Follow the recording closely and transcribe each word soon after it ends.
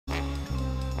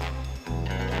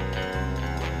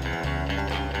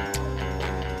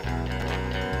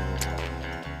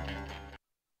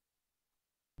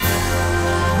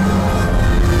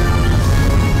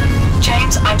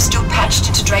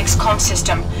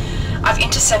system. I've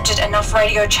intercepted enough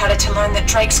radio chatter to learn that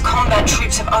Drake's combat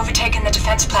troops have overtaken the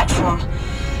defense platform.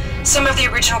 Some of the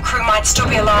original crew might still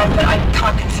be alive, but I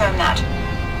can't confirm that.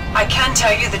 I can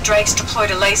tell you that Drake's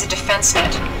deployed a laser defense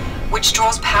net, which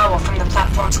draws power from the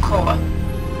platform's core.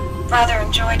 Rather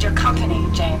enjoyed your company,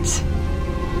 James.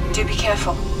 Do be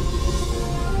careful.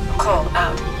 Call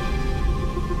out.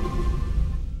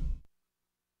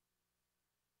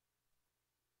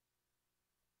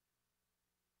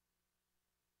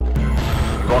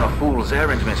 On a fool's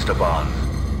errand, Mr. Bond.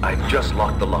 I've just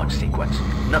locked the launch sequence.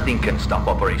 Nothing can stop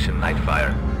Operation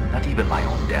Nightfire. Not even my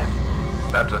own death.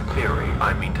 That's a theory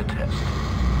I mean to test.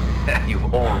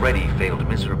 You've already failed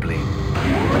miserably.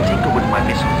 But tinker with my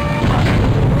missiles if you must.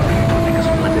 You'll make a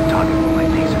splendid target for my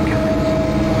laser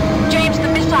cannons. James,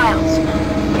 the missiles.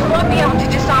 You won't be able to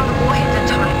disarm the warheads in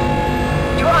time.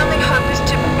 Your only hope is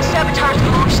to sabotage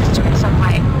the launch system in some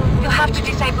way. You'll have to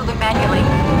disable them manually.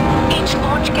 Each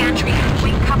launch gantry has a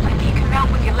weak coupling you can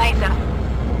mount with your laser.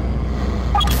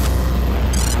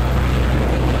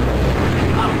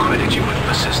 I'll credit you with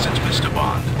persistence, Mr.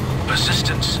 Bond.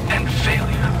 Persistence and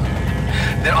failure.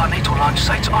 There are NATO launch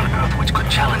sites on Earth which could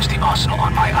challenge the arsenal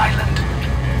on my island.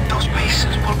 Those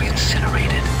bases will be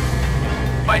incinerated.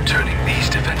 By turning these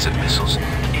defensive missiles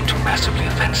into massively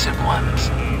offensive ones.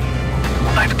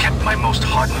 I've kept my most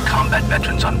hardened combat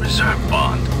veterans on reserve,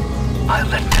 Bond. I'll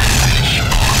let them finish you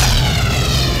off.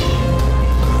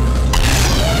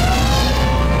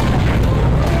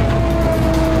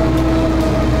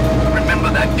 Remember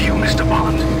that view, Mr.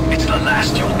 Bond. It's the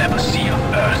last you'll ever see of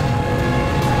Earth.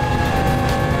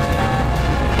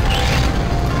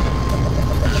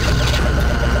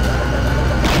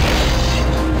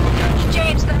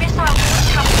 James, the missile launch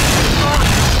coupling is destroyed.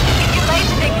 If you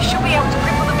laser them, you should be able to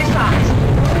cripple the missiles.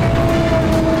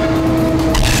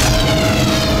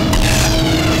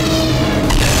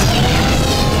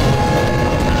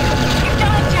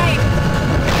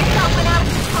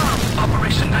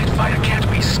 Nightfire can't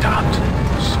be stopped.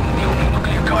 Soon the only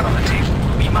nuclear card on the table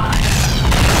will be mine.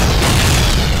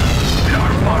 There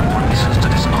are far more missiles to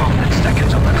disarm than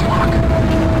seconds on the clock.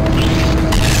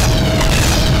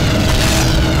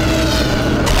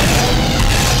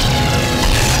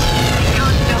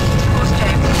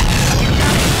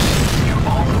 You're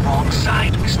on the wrong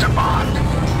side, Mr. Bond.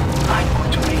 I'm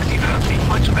going to make the Earth a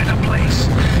much better place.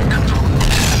 Control the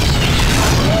space station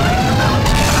on the line of balance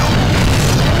of power.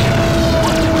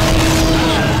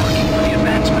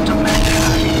 Advancement of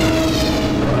mankind.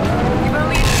 You've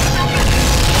only a few seconds.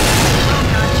 Well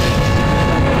done, James.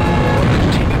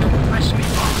 Continue to impress me,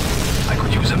 Bond. I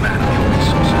could use a man of your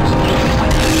resources.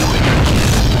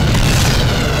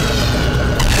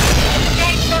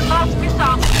 James, that last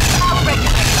missile. Power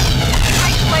regulated.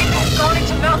 Drake's laser has gone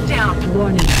into meltdown.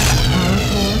 Warning. Power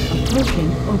core approaching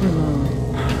overload.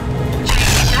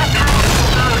 James, that power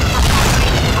overload is not likely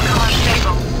to become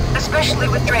unstable. Especially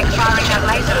with Drake firing that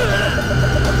laser.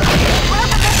 Where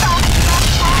the missiles not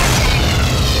fire, James?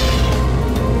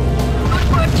 Good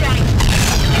work, James.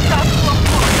 The missiles full of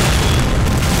force.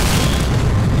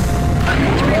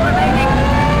 Only 3 remaining.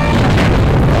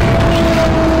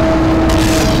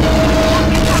 One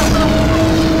missile low.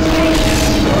 Station.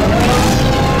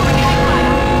 Beginning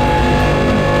fire.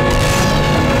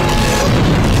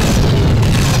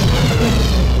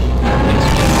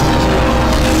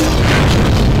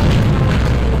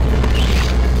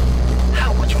 How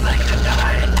would you like to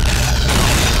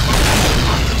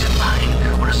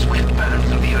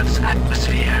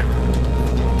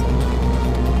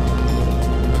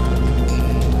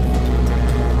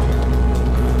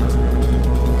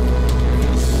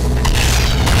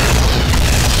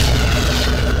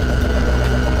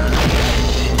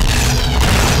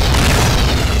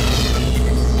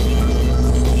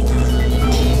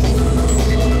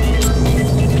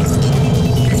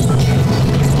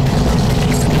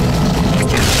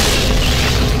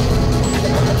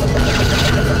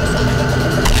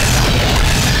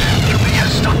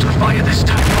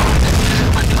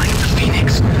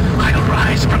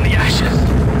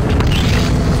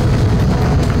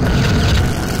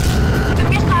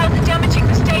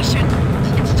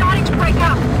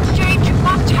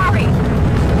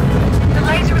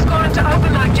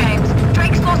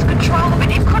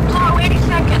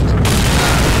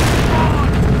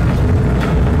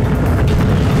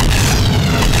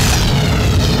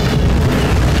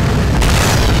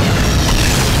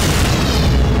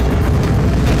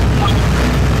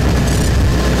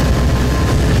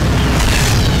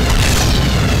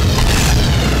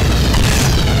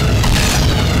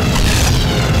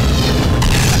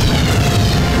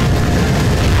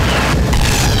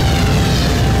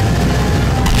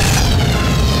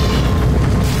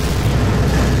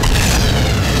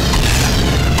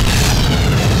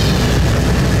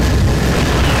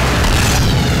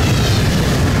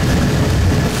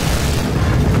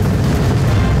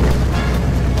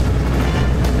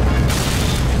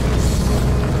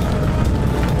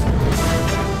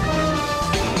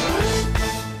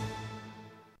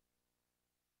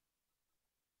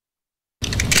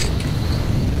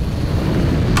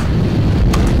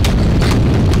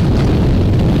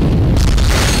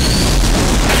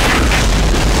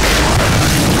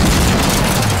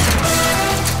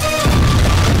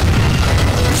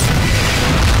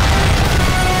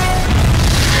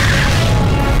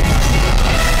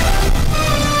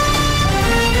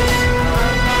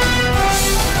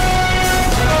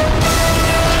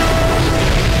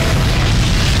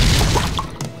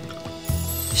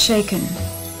shaken,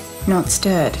 not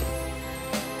stirred?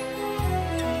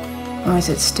 Or is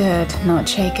it stirred, not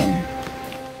shaken?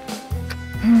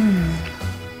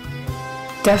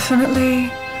 Definitely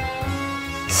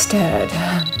stirred.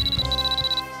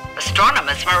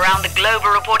 Astronomers from around the globe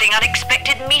are reporting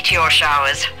unexpected meteor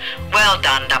showers. Well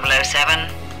done,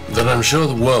 007. Then I'm sure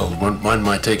the world won't mind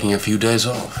my taking a few days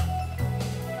off.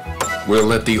 We'll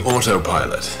let the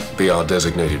autopilot be our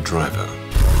designated driver.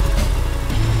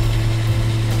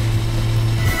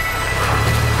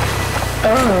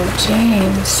 Oh,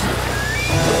 James.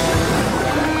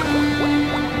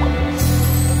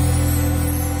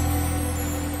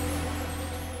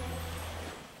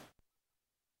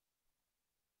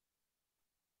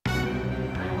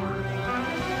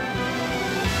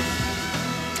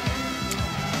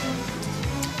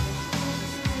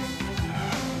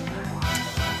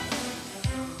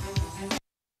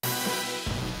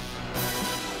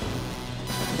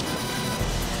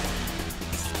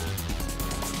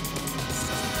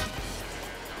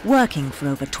 Working for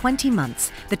over 20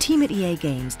 months, the team at EA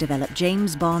Games developed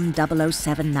James Bond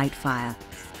 007 Nightfire.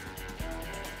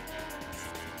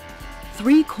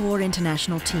 3 core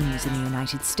international teams in the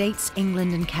United States,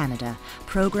 England and Canada,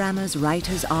 programmers,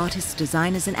 writers, artists,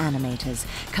 designers and animators,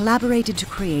 collaborated to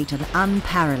create an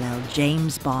unparalleled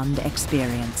James Bond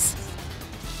experience.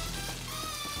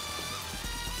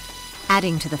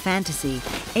 Adding to the fantasy,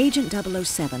 Agent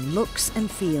 007 looks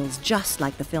and feels just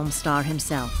like the film star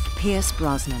himself, Pierce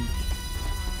Brosnan.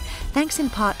 Thanks in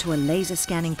part to a laser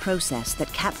scanning process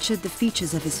that captured the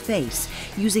features of his face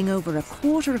using over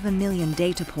 250,000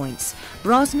 data points,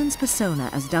 Brosnan's persona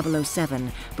as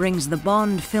 007 brings the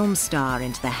Bond film star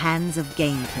into the hands of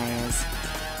game players.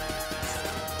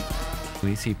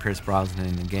 When you see Pierce Brosnan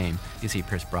in the game, you see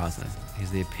Pierce Brosnan.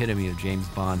 He's the epitome of James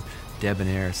Bond,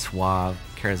 debonair, suave,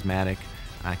 charismatic.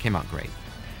 Came out great.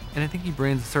 And I think he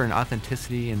brings a certain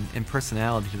authenticity and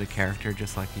personality to the character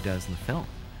just like he does in the film.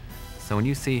 So when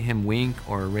you see him wink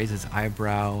or raise his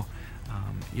eyebrow,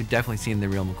 you're definitely seeing the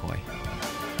real McCoy.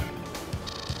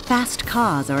 Fast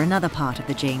cars are another part of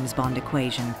the James Bond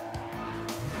equation.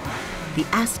 The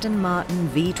Aston Martin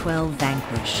V12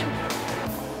 Vanquish.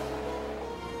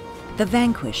 The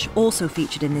Vanquish, also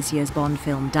featured in this year's Bond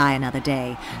film Die Another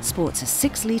Day, sports a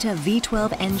 6-litre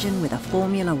V12 engine with a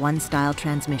Formula 1 style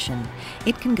transmission.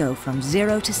 It can go from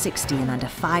 0 to 60 in under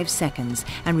 5 seconds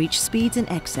and reach speeds in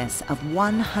excess of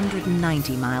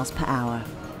 190 miles per hour.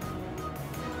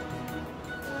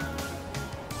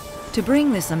 To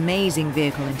bring this amazing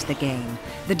vehicle into the game,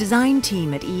 the design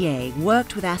team at EA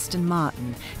worked with Aston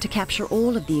Martin to capture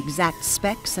all of the exact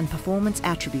specs and performance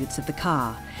attributes of the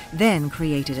car, then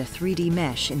created a 3D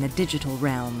mesh in the digital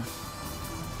realm.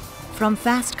 From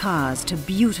fast cars to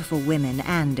beautiful women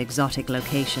and exotic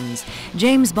locations,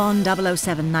 James Bond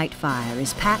 007 Nightfire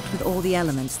is packed with all the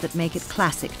elements that make it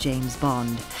classic James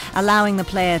Bond, allowing the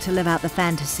player to live out the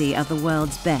fantasy of the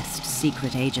world's best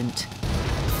secret agent.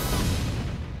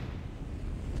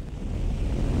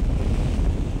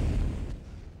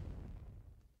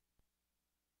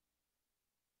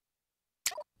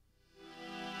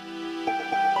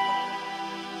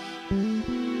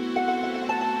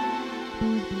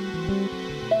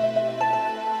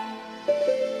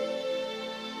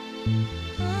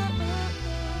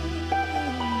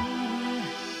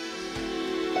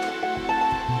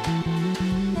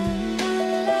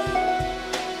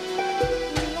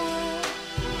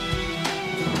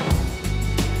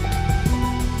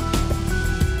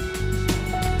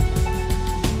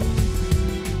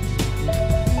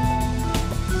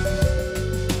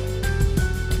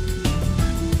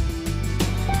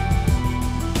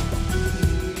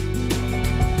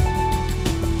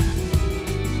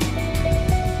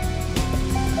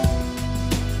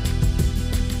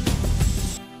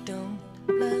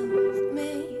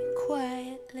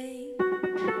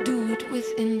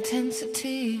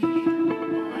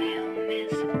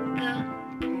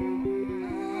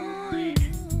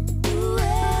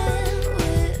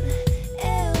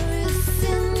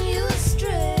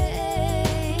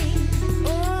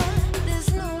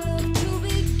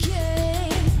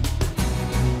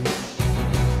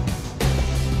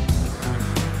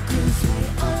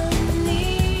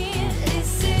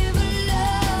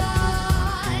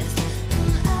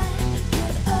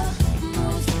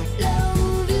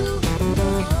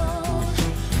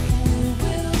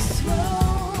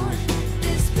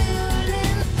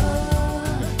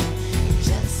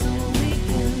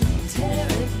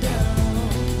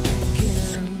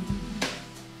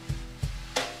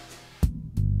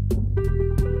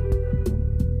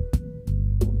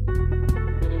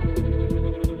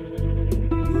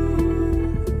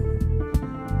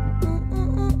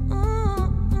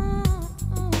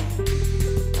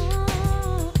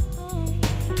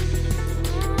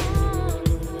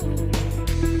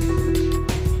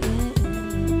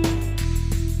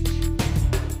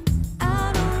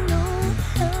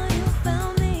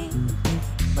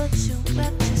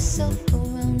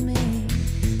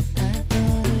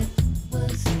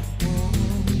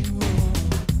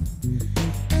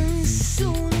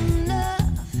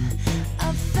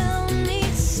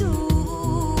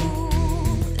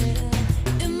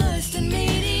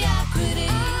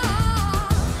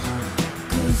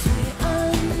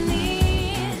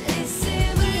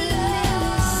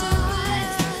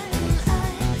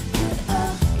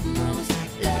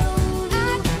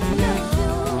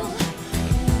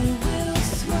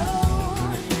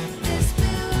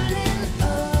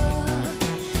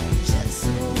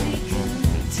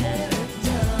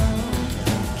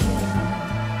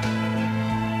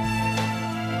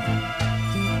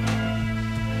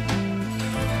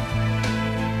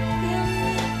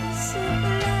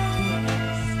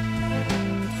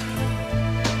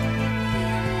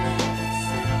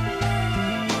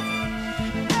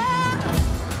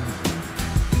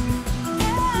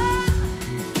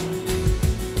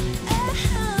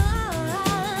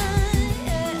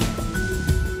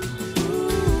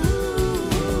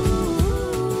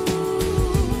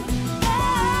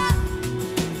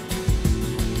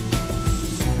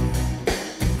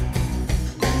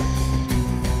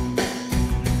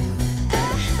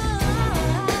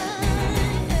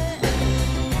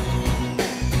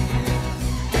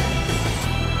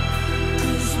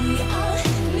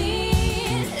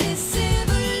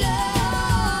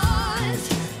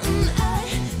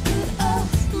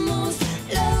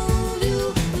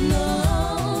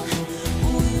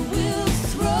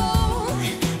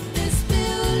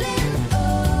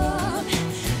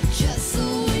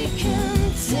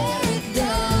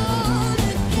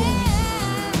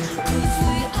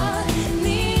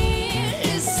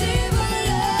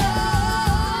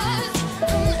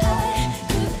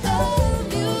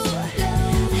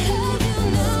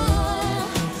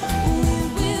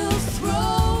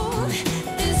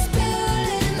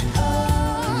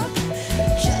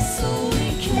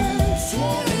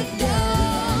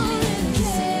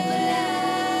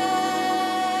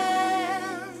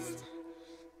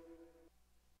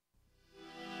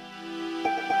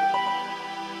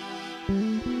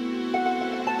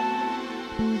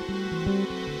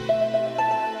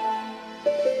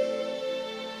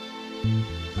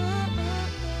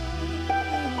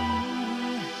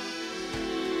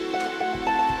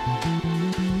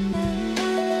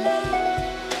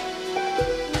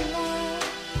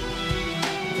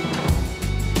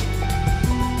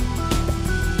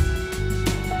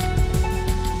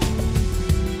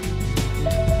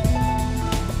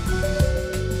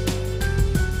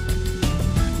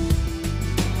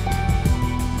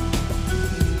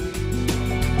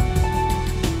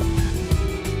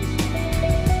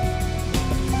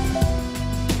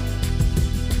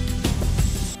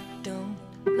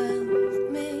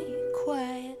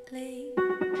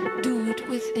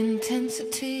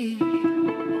 intensity.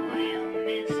 We'll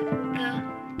miss the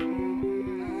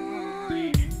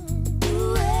point. You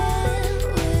went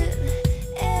with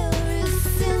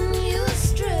everything you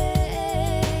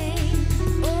strain.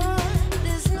 Oh,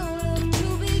 there's no love to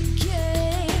be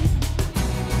gained.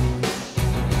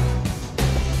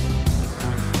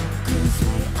 'Cause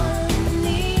we all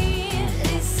need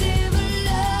a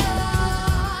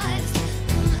civilized.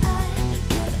 And I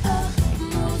could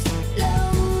almost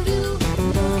love you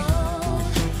more.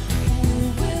 We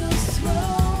will throw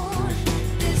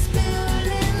this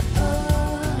building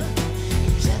up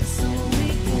just so we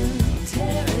can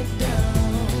tear it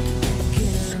down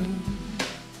again.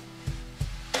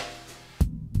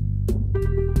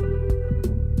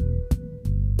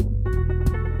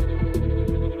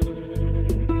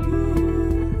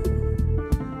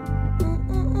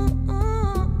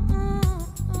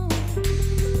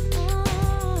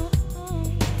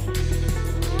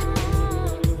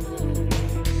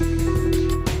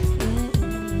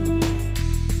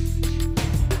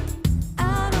 I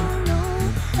don't know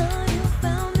how you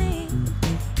found me,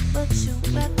 but you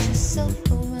wrapped yourself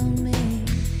around me.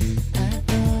 I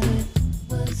thought it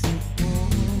was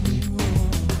warm,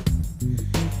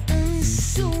 and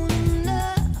soon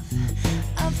enough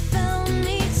I found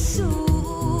me too.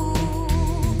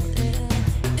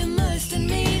 Immersed in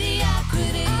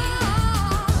mediocrity.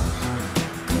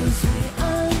 'Cause we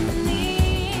all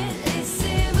need a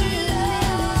civilized.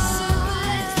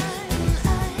 And I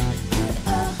could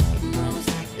almost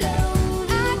love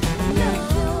you now.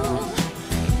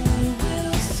 We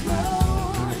will throw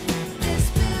this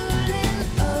building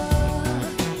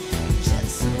up just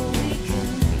so we can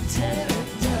tear it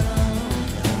down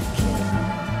again.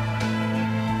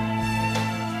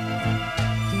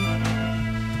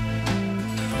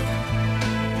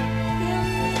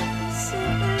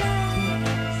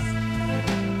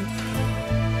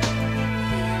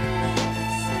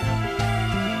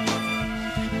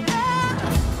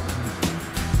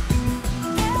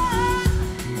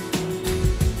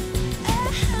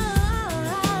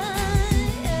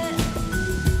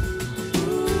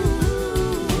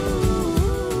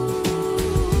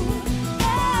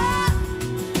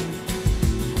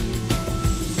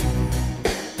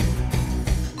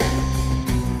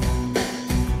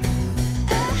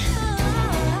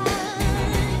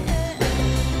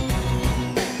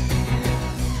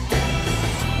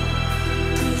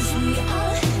 Cause we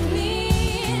all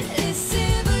need a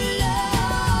civilized.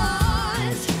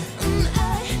 And I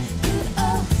could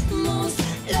almost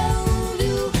love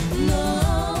you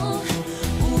now.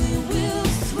 We will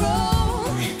throw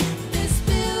this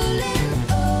building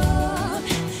up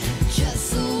just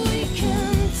so we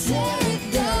can tear it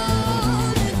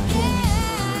down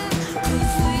again.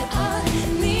 'Cause we all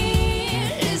need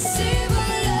a civilized.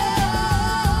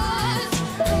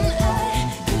 And I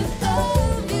could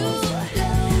love you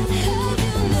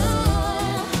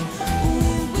now.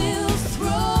 We will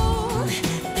throw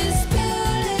this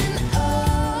building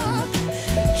up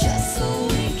just so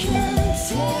we can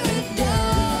tear it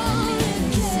down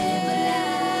again.